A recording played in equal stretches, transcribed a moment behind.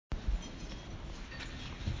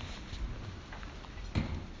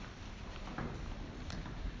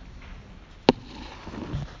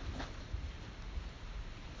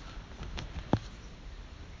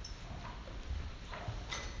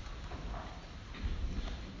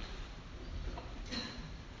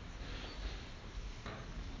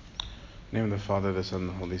In the name of the Father, the Son, and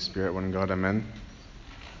the Holy Spirit, one God, Amen.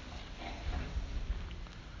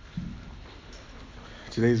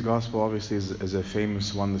 Today's gospel obviously is a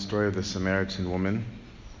famous one, the story of the Samaritan woman.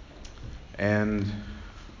 And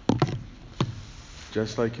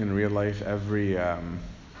just like in real life, every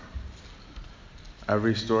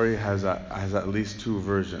story has at least two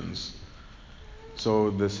versions.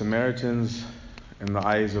 So the Samaritans, in the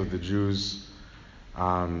eyes of the Jews,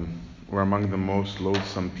 were among the most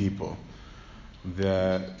loathsome people.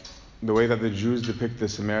 The way that the Jews depict the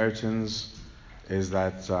Samaritans is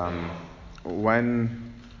that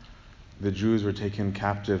when the Jews were taken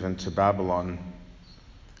captive into Babylon,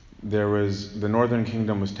 the northern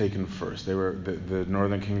kingdom was taken first. The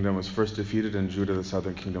northern kingdom was first defeated, and Judah, the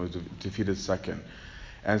southern kingdom, was defeated second.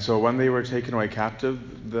 And so when they were taken away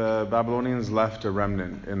captive, the Babylonians left a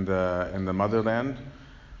remnant in the motherland,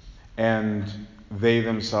 and they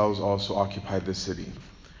themselves also occupied the city.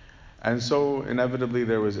 And so inevitably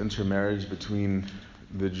there was intermarriage between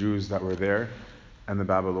the Jews that were there and the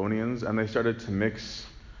Babylonians, and they started to mix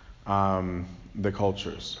the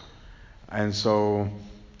cultures. And so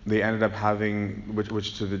they ended up having,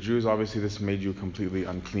 which to the Jews, obviously this made you completely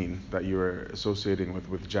unclean, that you were associating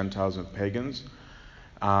with Gentiles and with pagans.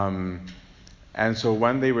 And so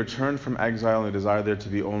when they returned from exile and they desired there to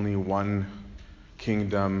be only one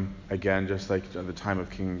kingdom, again, just like at the time of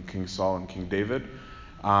King Saul and King David,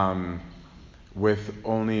 with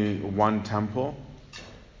only one temple,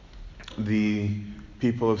 the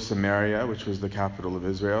people of Samaria, which was the capital of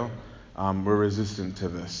Israel, were resistant to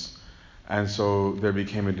this. And so there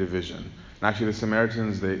became a division. And actually the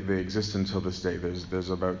Samaritans, they exist until this day.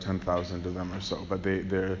 There's about 10,000 of them or so, but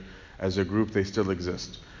they're as a group, they still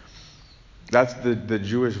exist. That's the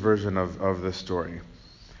Jewish version of this story.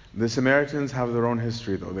 The Samaritans have their own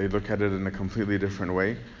history, though. They look at it in a completely different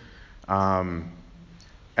way.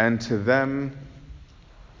 And to them,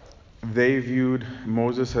 they viewed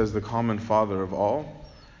Moses as the common father of all.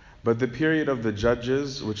 But the period of the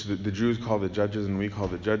judges, which the Jews call the judges and we call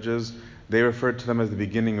the judges, they referred to them as the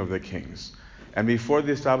beginning of the kings. And before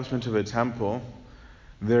the establishment of a temple,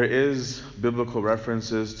 there is biblical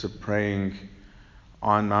references to praying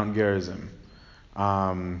on Mount Gerizim.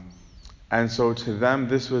 And so to them,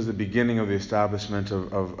 this was the beginning of the establishment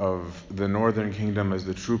of the northern kingdom as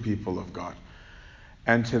the true people of God.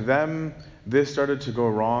 And to them, this started to go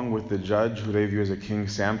wrong with the judge, who they view as a King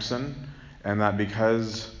Samson, and that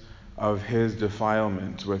because of his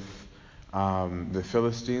defilement with the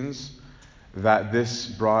Philistines, that this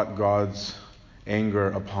brought God's anger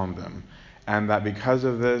upon them. And that because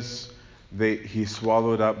of this, he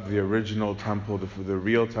swallowed up the original temple, the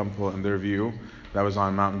real temple in their view, that was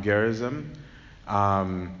on Mount Gerizim,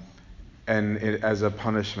 as a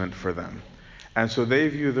punishment for them. And so they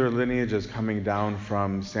view their lineage as coming down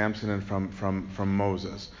from Samson and from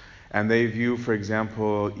Moses. And they view, for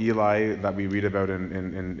example, Eli, that we read about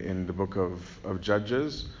in the book of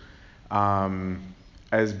Judges,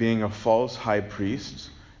 as being a false high priest,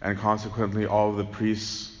 and consequently all of the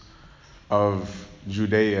priests of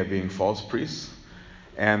Judea being false priests,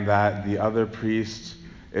 and that the other priest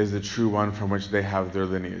is the true one from which they have their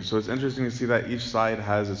lineage. So it's interesting to see that each side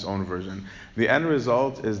has its own version. The end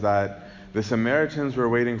result is that the Samaritans were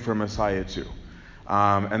waiting for Messiah too.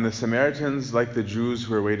 And the Samaritans, like the Jews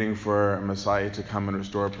who were waiting for a Messiah to come and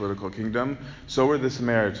restore a political kingdom, so were the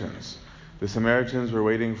Samaritans. The Samaritans were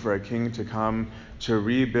waiting for a king to come to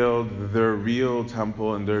rebuild their real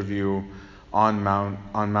temple, in their view, on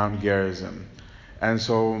Mount Gerizim. And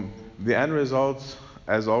so the end result,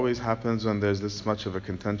 as always happens when there's this much of a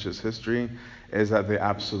contentious history, is that they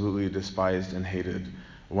absolutely despised and hated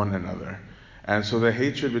one another. And so the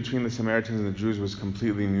hatred between the Samaritans and the Jews was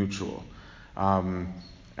completely mutual. And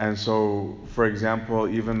so, for example,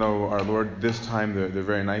 even though our Lord, this time they're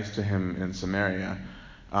very nice to him in Samaria,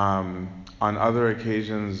 on other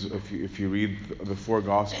occasions, if you read the four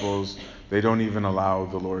Gospels, they don't even allow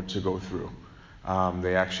the Lord to go through.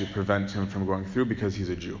 They actually prevent him from going through because he's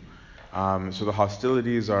a Jew. So the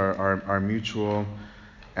hostilities are mutual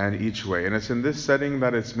and each way. And it's in this setting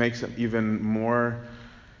that it makes it even more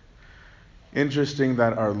interesting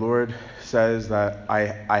that our Lord says that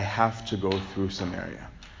I have to go through Samaria,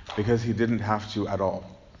 because he didn't have to at all.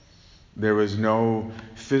 There was no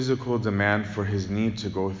physical demand for his need to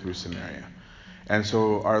go through Samaria. And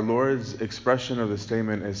so our Lord's expression of the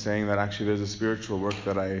statement is saying that actually there's a spiritual work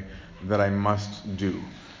that I must do.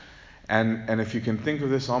 And if you can think of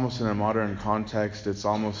this almost in a modern context, it's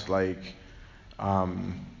almost like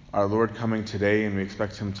our Lord coming today, and we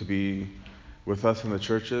expect him to be with us in the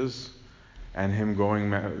churches, and him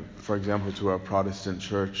going, for example, to a Protestant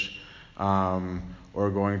church, or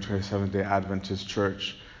going to a Seventh-day Adventist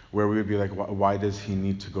church, where we would be like, why does he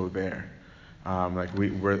need to go there?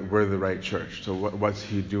 We're the right church, so what's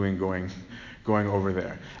he doing going over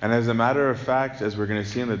there? And as a matter of fact, as we're going to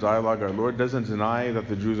see in the dialogue, our Lord doesn't deny that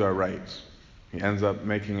the Jews are right. He ends up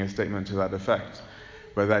making a statement to that effect,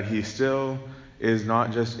 but that he still is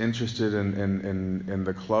not just interested in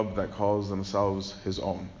the club that calls themselves his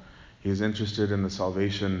own. He's interested in the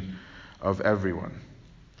salvation of everyone.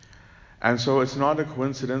 And so it's not a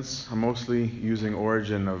coincidence. I'm mostly using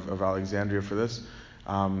Origen of Alexandria for this,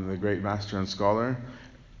 the great master and scholar.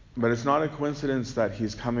 But it's not a coincidence that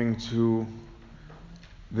he's coming to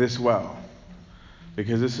this well,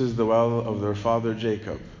 because this is the well of their father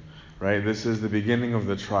Jacob, right? This is the beginning of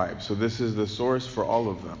the tribe. So this is the source for all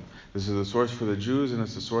of them. This is the source for the Jews, and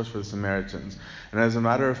it's the source for the Samaritans. And as a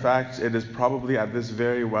matter of fact, it is probably at this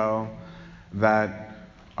very well that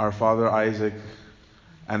our father Isaac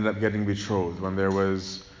ended up getting betrothed, when there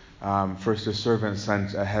was first a servant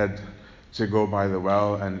sent ahead to go by the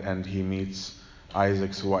well, and he meets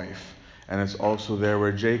Isaac's wife. And it's also there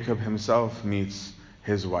where Jacob himself meets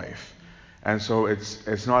his wife. And so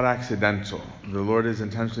it's not accidental. The Lord is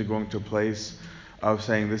intentionally going to a place of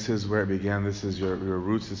saying, this is where it began, this is your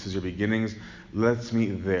roots, this is your beginnings. Let's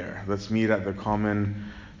meet there. Let's meet at the common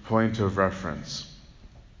point of reference.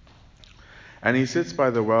 And he sits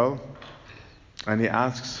by the well, and he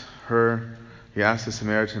asks the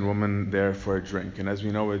Samaritan woman there for a drink. And as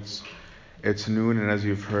we know, it's noon, and as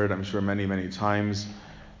you've heard, I'm sure, many, many times,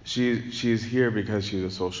 she's here because she's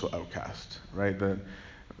a social outcast, right?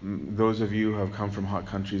 Those of you who have come from hot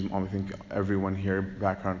countries, I think everyone here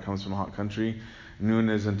background comes from a hot country. Noon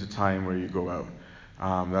isn't a time where you go out.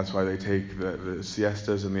 That's why they take the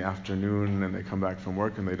siestas in the afternoon, and they come back from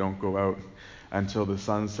work, and they don't go out until the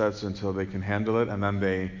sun sets, until they can handle it, and then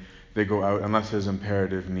they go out unless there's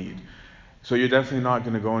imperative need. So you're definitely not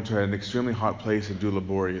going to go into an extremely hot place and do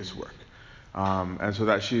laborious work. And so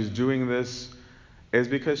that she's doing this is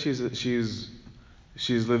because she's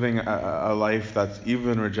living a life that's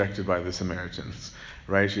even rejected by the Samaritans,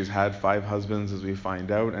 right? She's had 5 husbands, as we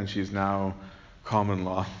find out, and she's now common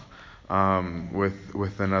law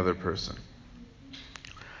with another person.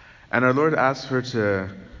 And our Lord asks her to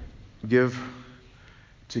give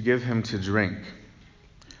him to drink,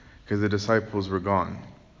 because the disciples were gone.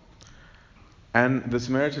 And the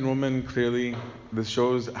Samaritan woman, clearly, this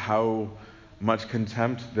shows how much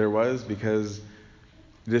contempt there was, because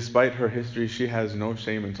despite her history, she has no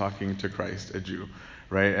shame in talking to Christ, a Jew,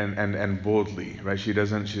 right? And boldly, right?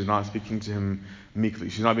 She's not speaking to him meekly.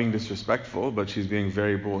 She's not being disrespectful, but she's being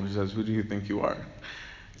very bold. She says, "Who do you think you are?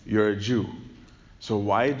 You're a Jew. So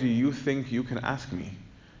why do you think you can ask me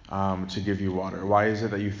to give you water? Why is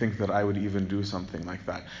it that you think that I would even do something like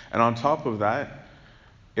that?" And on top of that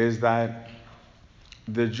is that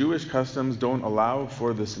the Jewish customs don't allow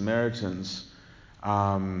for the Samaritans,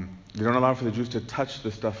 they don't allow for the Jews to touch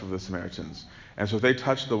the stuff of the Samaritans. And so if they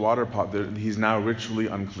touch the water pot, he's now ritually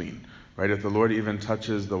unclean, right? If the Lord even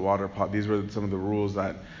touches the water pot, these were some of the rules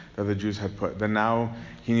that the Jews had put. Then now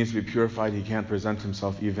he needs to be purified. He can't present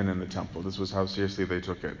himself even in the temple. This was how seriously they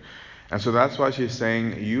took it. And so that's why she's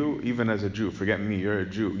saying, you, even as a Jew, forget me, you're a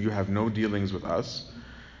Jew, you have no dealings with us.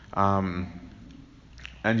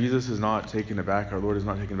 And Jesus is not taken aback, our Lord is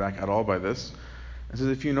not taken aback at all by this. He says,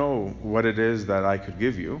 if you know what it is that I could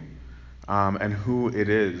give you, and who it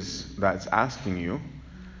is that's asking you,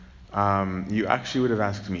 you actually would have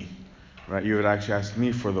asked me, right? You would actually ask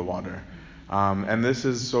me for the water. And this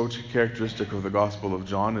is so characteristic of the Gospel of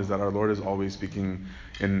John, is that our Lord is always speaking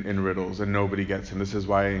in riddles, and nobody gets him. This is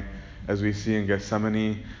why, as we see in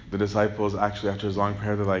Gethsemane, the disciples actually, after his long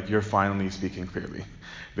prayer, they're like, "You're finally speaking clearly,"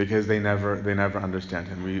 because they never understand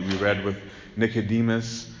him. We read with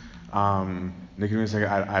Nicodemus. Nicodemus is like,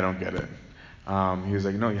 I don't get it. He was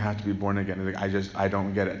like, "No, you have to be born again." He's like, I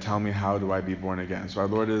don't get it. Tell me, how do I be born again? So our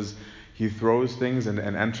Lord he throws things and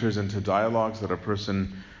enters into dialogues that a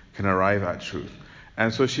person can arrive at truth.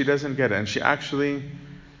 And so she doesn't get it. And she actually,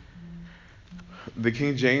 the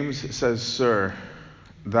King James says, "Sir,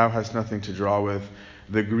 thou hast nothing to draw with."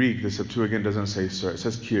 The Greek, the Septuagint, doesn't say sir. It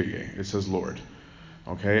says Kyrie. It says Lord.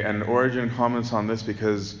 Okay? And Origen comments on this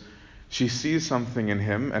because she sees something in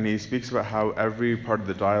him, and he speaks about how every part of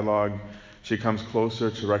the dialogue she comes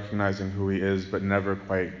closer to recognizing who he is, but never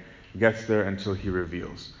quite gets there until he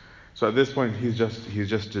reveals. So at this point, he's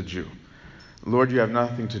just a Jew. "Lord, you have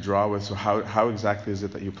nothing to draw with, so how exactly is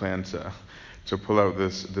it that you plan to pull out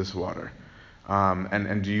this water?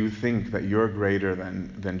 And do you think that you're greater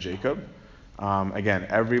than Jacob?" Again,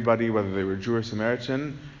 everybody, whether they were Jew or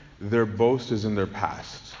Samaritan, their boast is in their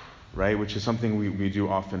past. right? Which is something we do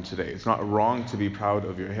often today. It's not wrong to be proud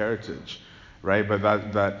of your heritage, right? But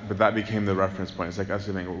that became the reference point. It's like us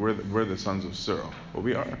saying, we're the sons of Cyril. Well,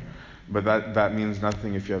 we are. But that means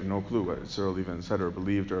nothing if you have no clue what Cyril even said or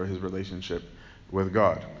believed or his relationship with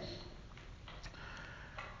God.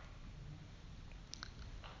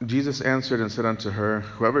 Jesus answered and said unto her,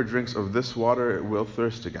 whoever drinks of this water will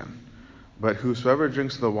thirst again. But whosoever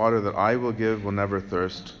drinks of the water that I will give will never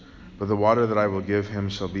thirst. But the water that I will give him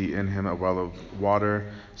shall be in him a well of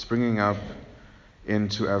water, springing up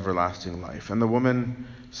into everlasting life. And the woman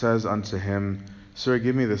says unto him, Sir,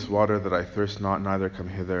 give me this water that I thirst not, neither come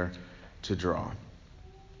hither to draw.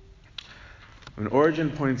 And Origen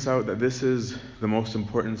points out that this is the most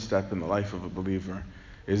important step in the life of a believer,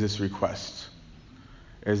 is this request.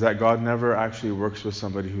 Is that God never actually works with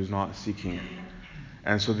somebody who's not seeking it.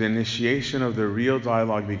 And so the initiation of the real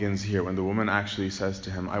dialogue begins here when the woman actually says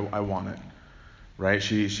to him, I want it. Right?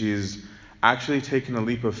 She's actually taken a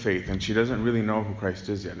leap of faith, and she doesn't really know who Christ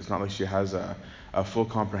is yet. It's not like she has a full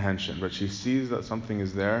comprehension, but she sees that something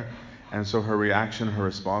is there, and so her reaction, her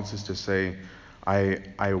response is to say,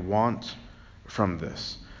 I want from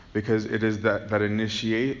this. Because it is that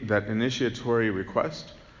initiatory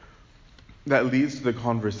request that leads to the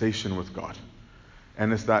conversation with God.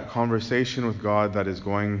 And it's that conversation with God that is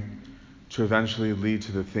going to eventually lead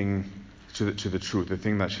to the thing, to the truth, the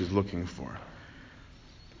thing that she's looking for.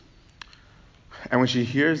 And when she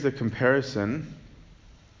hears the comparison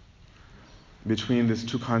between these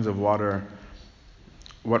two kinds of water,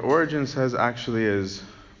 what Origen says actually is,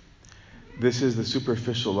 this is the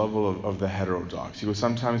superficial level of the heterodox.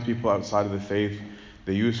 Sometimes people outside of the faith,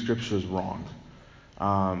 they use scriptures wrong.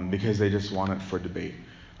 Because they just want it for debate.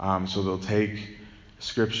 So they'll take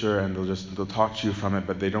scripture and they'll talk to you from it,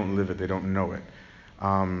 but they don't live it, they don't know it.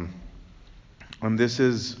 And this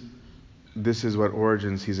is what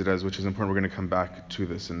Origen sees it as, which is important. We're going to come back to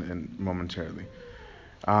this in momentarily.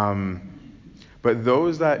 But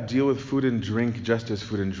those that deal with food and drink just as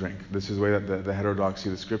food and drink, this is the way that the heterodox see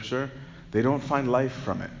the scripture, they don't find life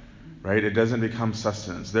from it. Right? It doesn't become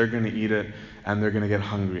sustenance. They're going to eat it and they're going to get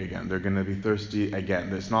hungry again. They're going to be thirsty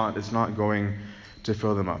again. It's not going to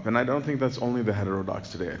fill them up. And I don't think that's only the heterodox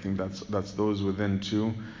today. I think that's those within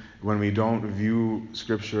too. When we don't view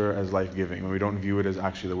scripture as life-giving, when we don't view it as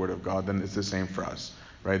actually the word of God, then it's the same for us.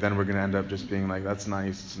 Right? Then we're going to end up just being like, that's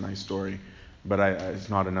nice, it's a nice story, but it's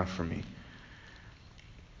not enough for me.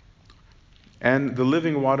 And the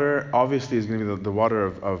living water obviously is going to be the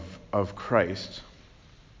water of Christ.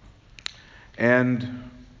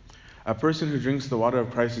 And a person who drinks the water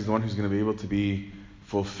of Christ is the one who's going to be able to be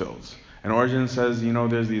fulfilled. And Origen says,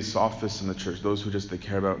 there's these sophists in the church, those who they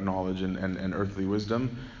care about knowledge and earthly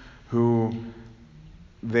wisdom, who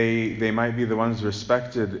they might be the ones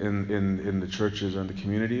respected in the churches or in the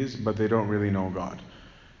communities, but they don't really know God.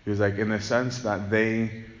 He's like, in the sense that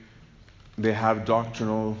they have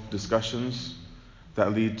doctrinal discussions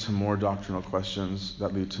that lead to more doctrinal questions,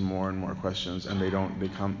 that lead to more and more questions, and they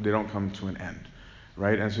don't come to an end,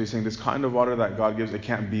 right? And so he's saying this kind of water that God gives, it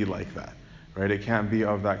can't be like that, right? It can't be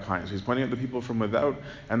of that kind. So he's pointing at the people from without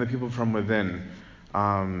and the people from within,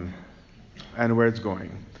 and where it's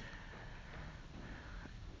going.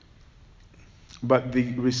 But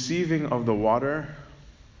the receiving of the water,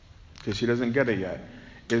 because she doesn't get it yet,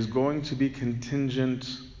 is going to be contingent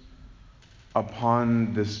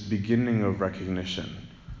upon this beginning of recognition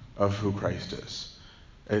of who Christ is.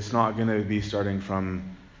 It's not going to be starting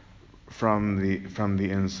from the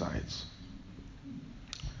insides.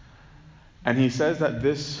 And he says that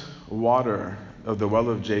this water of the well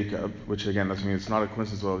of Jacob, which again doesn't mean it's not a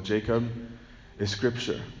coincidence, the well of Jacob, is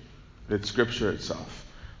Scripture. It's Scripture itself,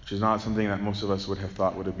 which is not something that most of us would have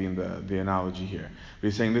thought would have been the analogy here. But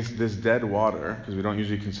he's saying this dead water, because we don't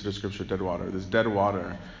usually consider Scripture dead water, this dead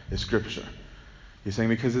water is Scripture. He's saying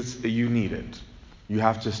because you need it. You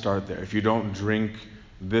have to start there. If you don't drink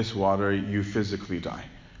this water, you physically die,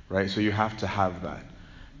 right? So you have to have that.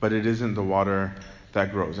 But it isn't the water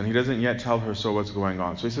that grows. And he doesn't yet tell her, so what's going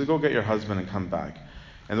on? So he says, go get your husband and come back.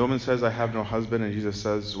 And the woman says, I have no husband. And Jesus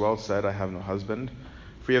says, well said, I have no husband.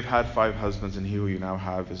 For you have had 5 husbands, and he who you now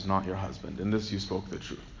have is not your husband. In this you spoke the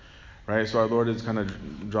truth. Right? So our Lord is kind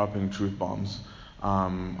of dropping truth bombs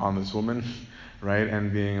on this woman, right?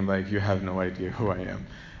 And being like, you have no idea who I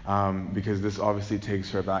am. Because this obviously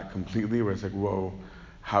takes her back completely, where it's like, whoa,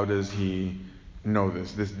 how does he know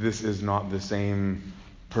this? This is not the same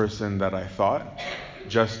person that I thought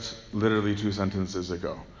just literally 2 sentences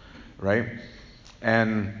ago, right?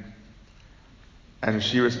 And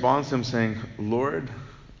she responds to him saying, Lord,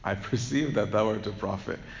 I perceive that thou art a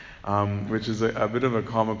prophet. which is a bit of a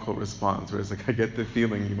comical response, where it's like, I get the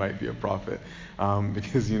feeling you might be a prophet,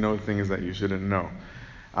 because you know things that you shouldn't know.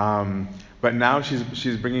 But now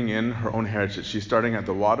she's bringing in her own heritage. She's starting at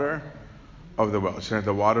the water of the well. She's starting at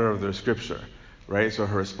the water of their scripture, right? So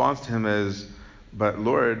her response to him is, but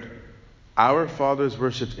Lord, our fathers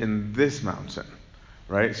worshipped in this mountain,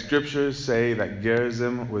 right? Scriptures say that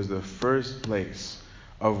Gerizim was the first place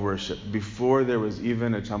of worship before there was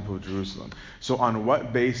even a temple of Jerusalem. So on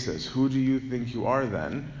what basis, who do you think you are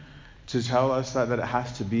then to tell us that it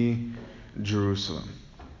has to be Jerusalem?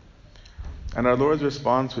 And our Lord's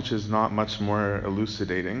response, which is not much more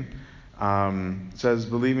elucidating, says,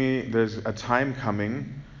 believe me, there's a time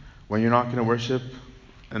coming when you're not going to worship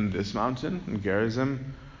in this mountain, in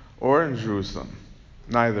Gerizim, or in Jerusalem.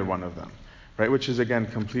 Neither one of them. Right? Which is, again,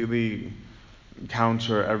 completely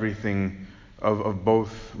counter everything of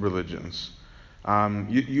both religions.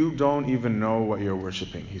 You don't even know what you're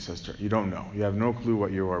worshiping, he says to her. You don't know. You have no clue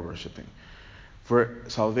what you are worshiping. For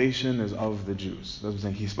salvation is of the Jews. That's what I'm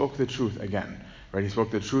saying. He spoke the truth again. Right? He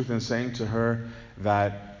spoke the truth in saying to her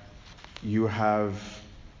that you have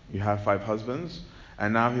 5 husbands.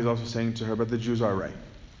 And now he's also saying to her, but the Jews are right.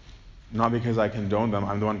 Not because I condone them,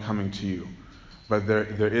 I'm the one coming to you. But there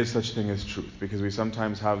is such thing as truth. Because we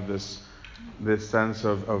sometimes have this sense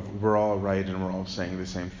of we're all right and we're all saying the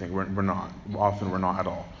same thing. We're not. Often we're not at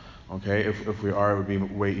all. Okay? If we are, it would be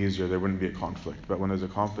way easier. There wouldn't be a conflict. But when there's a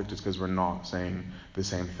conflict, it's because we're not saying the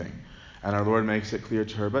same thing. And our Lord makes it clear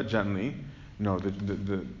to her, but gently, no,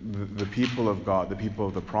 the people of God, the people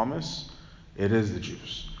of the promise, it is the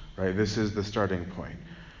Jews. Right? This is the starting point.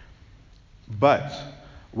 But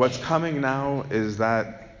what's coming now is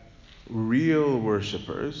that real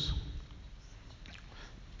worshipers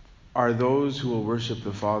are those who will worship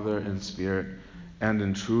the Father in spirit and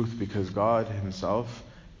in truth, because God himself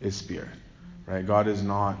is spirit. Right? God is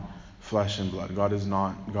not flesh and blood. God is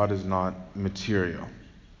not material.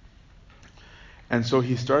 And so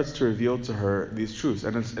he starts to reveal to her these truths.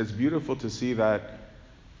 And it's beautiful to see that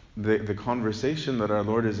the conversation that our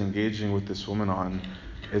Lord is engaging with this woman on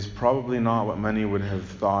is probably not what many would have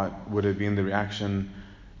thought would have been the reaction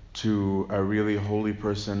to a really holy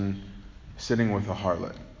person sitting with a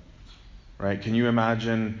harlot. Right? Can you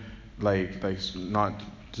imagine, like not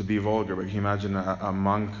to be vulgar, but can you imagine a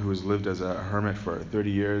monk who's lived as a hermit for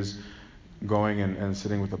 30 years going and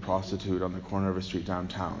sitting with a prostitute on the corner of a street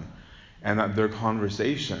downtown, and that their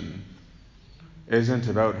conversation isn't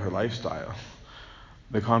about her lifestyle.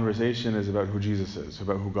 The conversation is about who Jesus is,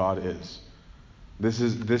 about who God is. This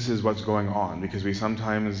is what's going on, because we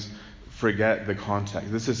sometimes forget the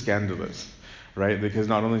context. This is scandalous, right? Because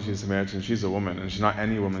not only is she a Samaritan, she's a woman, and she's not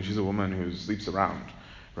any woman. She's a woman who sleeps around,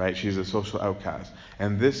 right? She's a social outcast.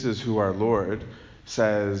 And this is who our Lord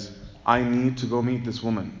says, I need to go meet this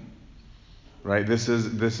woman, right? This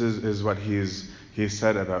is what he's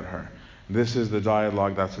said about her. This is the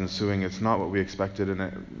dialogue that's ensuing. It's not what we expected,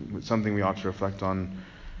 and it's something we ought to reflect on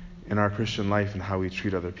in our Christian life and how we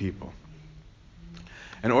treat other people.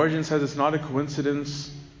 And Origen says it's not a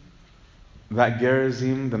coincidence that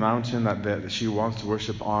Gerizim, the mountain that she wants to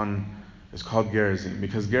worship on, is called Gerizim,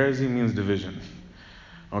 because Gerizim means division.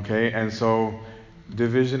 Okay, and so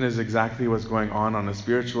division is exactly what's going on a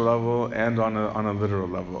spiritual level and on a literal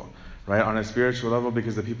level, right? On a spiritual level,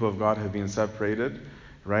 because the people of God have been separated,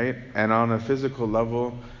 right? And on a physical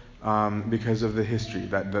level, because of the history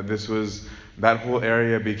that whole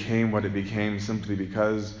area became what it became simply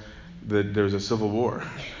because there was a civil war,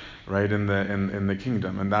 right, in the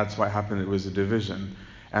kingdom, and that's what happened. It was a division,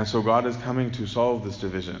 and so God is coming to solve this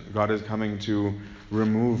division. God is coming to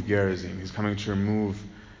remove Gerizim. He's coming to remove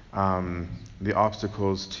the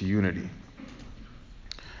obstacles to unity.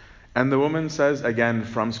 And the woman says again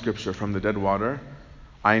from Scripture, from the dead water,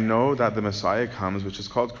 I know that the Messiah comes, which is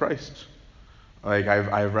called Christ. Like,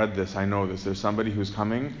 I've read this, I know this. There's somebody who's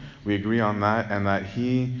coming, we agree on that, and that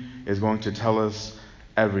he is going to tell us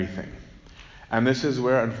everything. And this is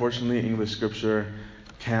where, unfortunately, English Scripture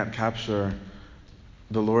can't capture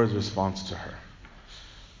the Lord's response to her.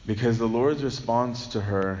 Because the Lord's response to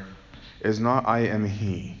her is not, I am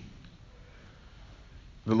he.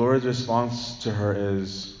 The Lord's response to her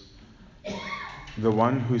is, the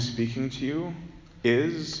one who's speaking to you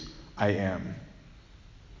is, I am.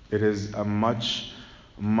 It is a much,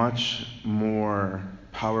 much more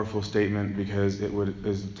powerful statement, because it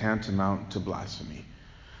is tantamount to blasphemy.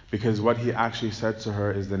 Because what he actually said to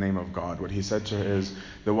her is the name of God. What he said to her is,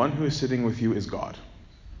 the one who is sitting with you is God.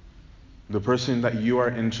 The person that you are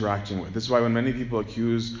interacting with. This is why when many people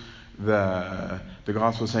accuse the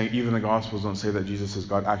gospel, saying even the gospels don't say that Jesus is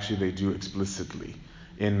God, actually they do explicitly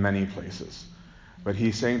in many places. But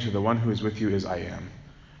he's saying to the one who is with you is I am.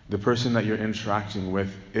 The person that you're interacting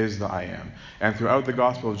with is the I am. And throughout the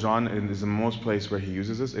Gospel of John, it is the most place where he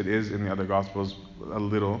uses this. It is in the other Gospels a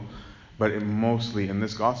little, but mostly in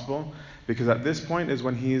this Gospel. Because at this point is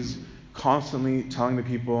when he's constantly telling the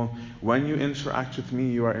people, when you interact with me,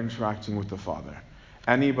 you are interacting with the Father.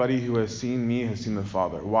 Anybody who has seen me has seen the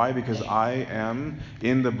Father. Why? Because I am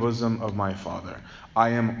in the bosom of my Father. I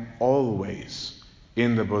am always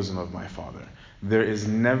in the bosom of my Father. There is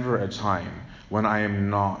never a time when I am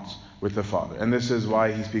not with the Father. And this is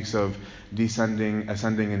why he speaks of descending,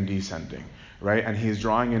 ascending, and descending, right? And he's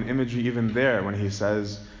drawing an imagery even there when he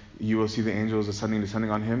says, you will see the angels ascending, descending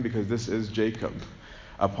on him, because this is Jacob,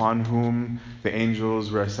 upon whom the angels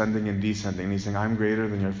were ascending and descending. And he's saying, I'm greater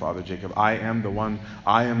than your father Jacob. I am the one,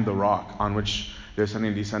 I am the rock on which they're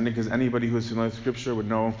ascending and descending, because anybody who is familiar with Scripture would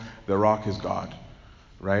know the rock is God,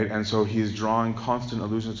 right? And so he's drawing constant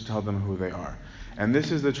allusions to tell them who they are. And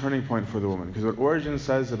this is the turning point for the woman, because what Origen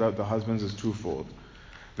says about the husbands is twofold.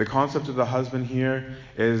 The concept of the husband here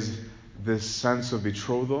is this sense of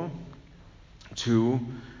betrothal to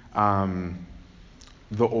the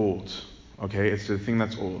old. Okay, it's the thing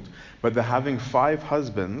that's old. But the having 5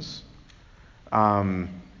 husbands,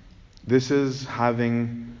 this is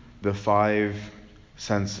having the 5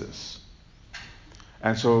 senses.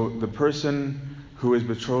 And so the person who is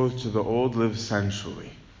betrothed to the old lives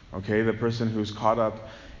sensually. Okay, the person who's caught up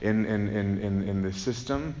in the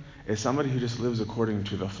system is somebody who just lives according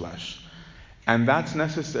to the flesh. And that's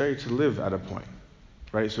necessary to live at a point.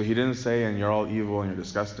 Right? So he didn't say, and you're all evil and you're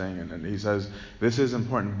disgusting. And he says, this is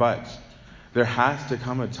important, but there has to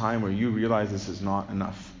come a time where you realize this is not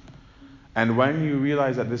enough. And when you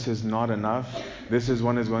realize that this is not enough, this is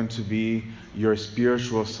when is going to be your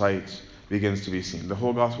spiritual sight begins to be seen. The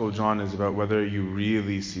whole Gospel of John is about whether you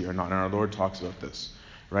really see or not. And our Lord talks about this.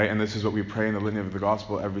 Right? And this is what we pray in the litany of the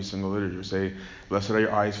Gospel every single liturgy. Say, blessed are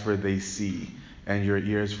your eyes for they see, and your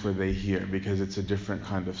ears for they hear, because it's a different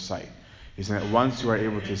kind of sight. He's saying that once you are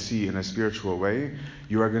able to see in a spiritual way,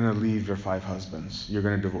 you are going to leave your 5 husbands. You're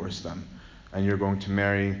going to divorce them. And you're going to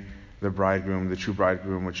marry the bridegroom, the true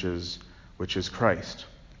bridegroom, which is Christ.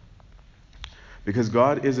 Because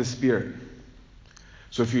God is a spirit.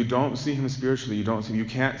 So if you don't see him spiritually, you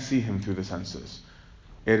can't see him through the senses.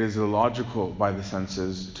 It is illogical by the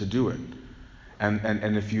senses to do it.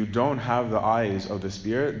 And if you don't have the eyes of the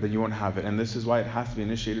Spirit, then you won't have it. And this is why it has to be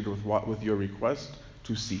initiated with your request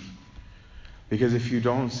to see. Because if you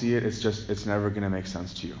don't see it, it's never going to make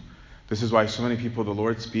sense to you. This is why so many people, the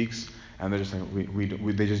Lord speaks, and they're just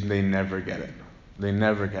like, they never get it. They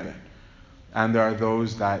never get it. And there are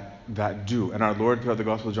those that do. And our Lord throughout the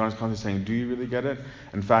Gospel of John is constantly saying, do you really get it?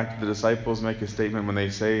 In fact, the disciples make a statement when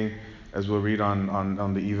they say, as we'll read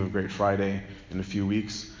on the eve of Great Friday in a few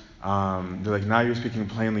weeks, they're like, now you're speaking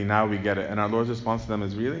plainly, now we get it. And our Lord's response to them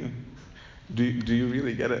is, really? Do you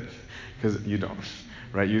really get it? Because you don't,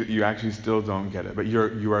 right? You actually still don't get it. But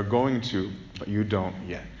you are going to, but you don't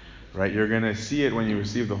yet, right? You're going to see it when you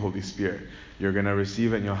receive the Holy Spirit. You're going to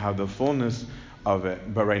receive it and you'll have the fullness of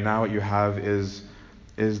it. But right now what you have is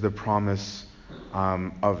the promise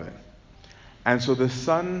of it. And so the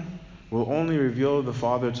Son will only reveal the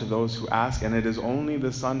Father to those who ask, and it is only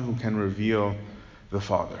the Son who can reveal the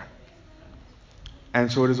Father.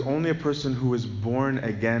 And so it is only a person who is born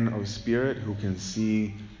again of Spirit who can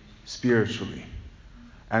see spiritually.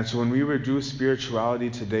 And so when we reduce spirituality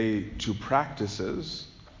today to practices,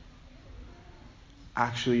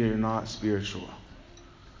 actually you're not spiritual.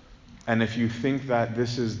 And if you think that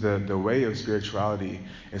this is the way of spirituality,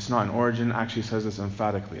 it's not. And Origen actually says this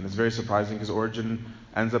emphatically. And it's very surprising because Origen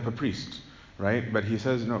ends up a priest, right? But he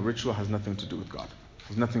says, no, ritual has nothing to do with God. It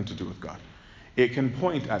has nothing to do with God. It can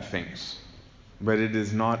point at things, but it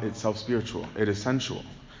is not itself spiritual. It is sensual.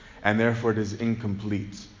 And therefore it is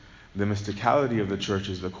incomplete. The mysticality of the church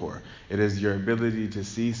is the core. It is your ability to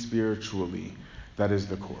see spiritually that is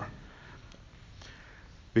the core.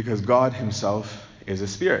 Because God himself is a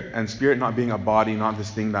spirit. And spirit not being a body, not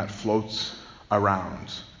this thing that floats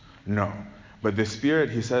around. No. But the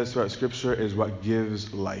Spirit, he says throughout Scripture, is what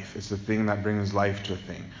gives life. It's the thing that brings life to a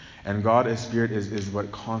thing. And God as Spirit is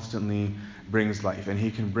what constantly brings life. And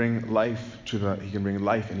he can bring life and he can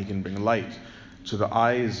bring light to the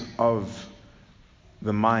eyes of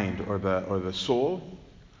the mind or the soul,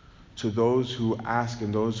 to those who ask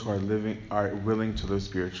and those who are willing to live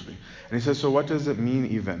spiritually. And he says, so what does it mean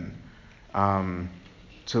even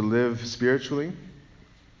to live spiritually?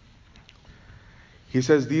 He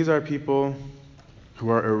says these are people who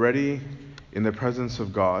are already in the presence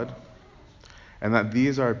of God, and that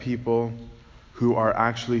these are people who are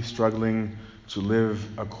actually struggling to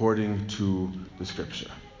live according to the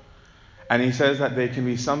Scripture. And he says that they can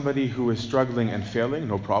be somebody who is struggling and failing,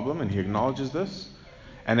 no problem, and he acknowledges this.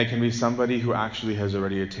 And it can be somebody who actually has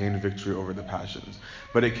already attained victory over the passions.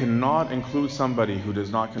 But it cannot include somebody who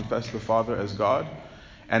does not confess the Father as God,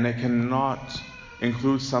 and it cannot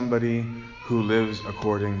include somebody who lives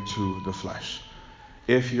according to the flesh.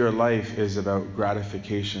 If your life is about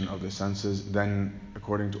gratification of the senses, then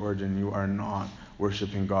according to Origen, you are not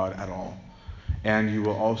worshiping God at all. And you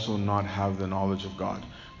will also not have the knowledge of God,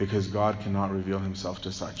 because God cannot reveal himself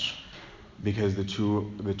to such, because the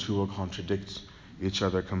two will contradict each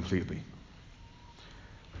other completely.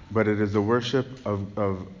 But it is the worship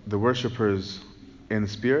of the worshipers in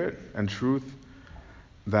spirit and truth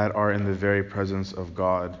that are in the very presence of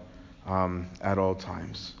God at all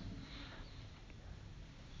times.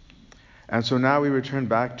 And so now we return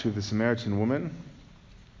back to the Samaritan woman,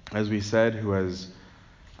 as we said, who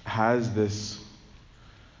has this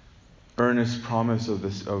earnest promise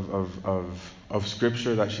of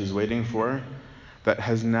Scripture that she's waiting for, that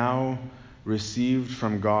has now received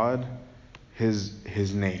from God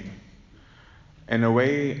his name. In a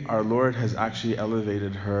way, our Lord has actually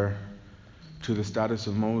elevated her to the status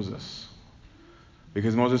of Moses,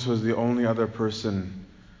 because Moses was the only other person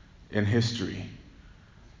in history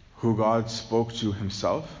who God spoke to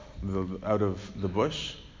himself out of the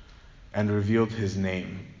bush and revealed his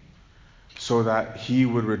name, so that he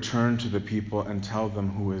would return to the people and tell them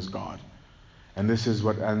who is God. And this is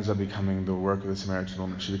what ends up becoming the work of the Samaritan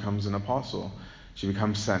woman. She becomes an apostle. She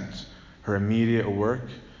becomes sent. Her immediate work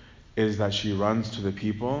is that she runs to the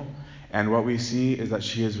people, and what we see is that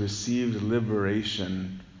she has received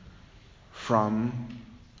liberation from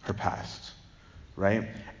her past, right?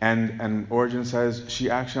 And Origen says she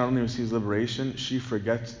actually not only receives liberation, she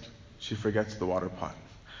forgets the water pot.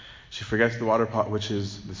 She forgets the water pot, which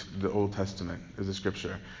is the Old Testament, is the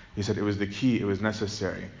Scripture. He said it was the key, it was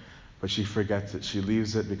necessary. But she forgets it. She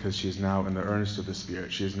leaves it because she is now in the earnest of the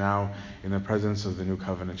Spirit. She is now in the presence of the new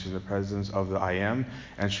covenant. She's in the presence of the I Am.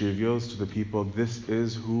 And she reveals to the people, this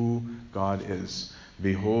is who God is.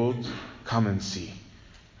 Behold, come and see.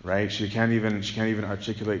 Right? She can't even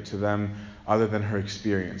articulate to them other than her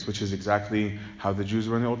experience, which is exactly how the Jews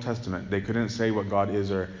were in the Old Testament. They couldn't say what God is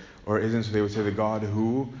or isn't, so they would say the God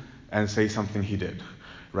who, and say something he did,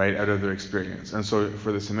 right, out of their experience. And so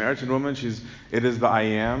for the Samaritan woman, it is the I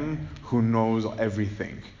Am who knows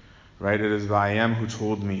everything, right? It is the I Am who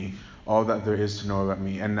told me all that there is to know about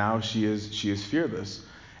me. And now she is fearless.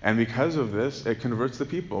 And because of this, it converts the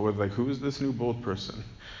people with like, who is this new bold person,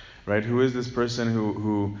 right? Who is this person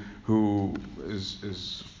who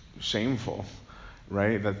is shameful,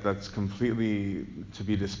 right? That's completely to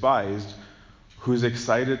be despised, who's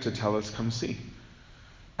excited to tell us, come see.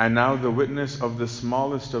 And now the witness of the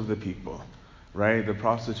smallest of the people, right? The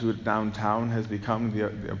prostitute downtown has become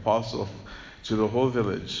the apostle to the whole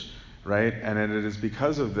village, right? And it is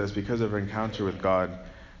because of this, because of her encounter with God,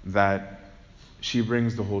 that she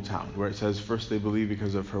brings the whole town. Where it says first they believe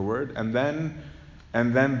because of her word, and then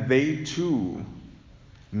they too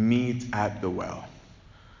meet at the well.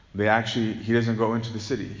 He doesn't go into the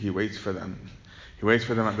city. He waits for them. He waits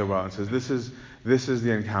for them at the well and says, this is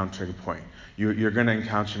the encountering point. You're going to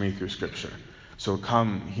encounter me through Scripture. So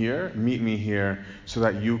come here, meet me here, so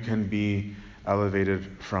that you can be elevated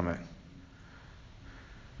from it.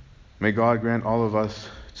 May God grant all of us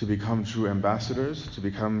to become true ambassadors, to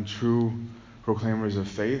become true proclaimers of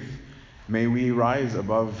faith. May we rise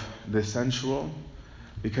above the sensual,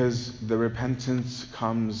 because the repentance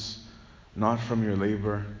comes not from your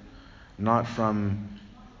labor, not from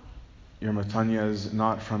your matanyas,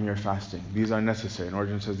 not from your fasting. These are necessary. And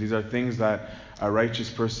Origen says these are things that a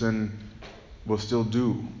righteous person will still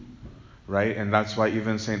do, right? And that's why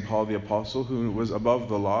even St. Paul the Apostle, who was above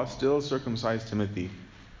the law, still circumcised Timothy,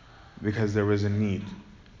 because there was a need.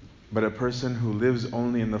 But a person who lives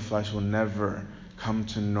only in the flesh will never come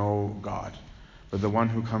to know God. But the one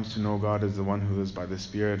who comes to know God is the one who lives by the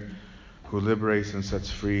Spirit, who liberates and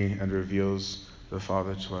sets free and reveals the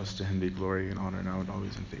Father to us. To him be glory and honor now and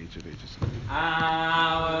always and to the age of ages.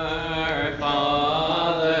 Our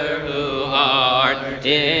Father who art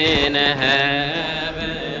in heaven,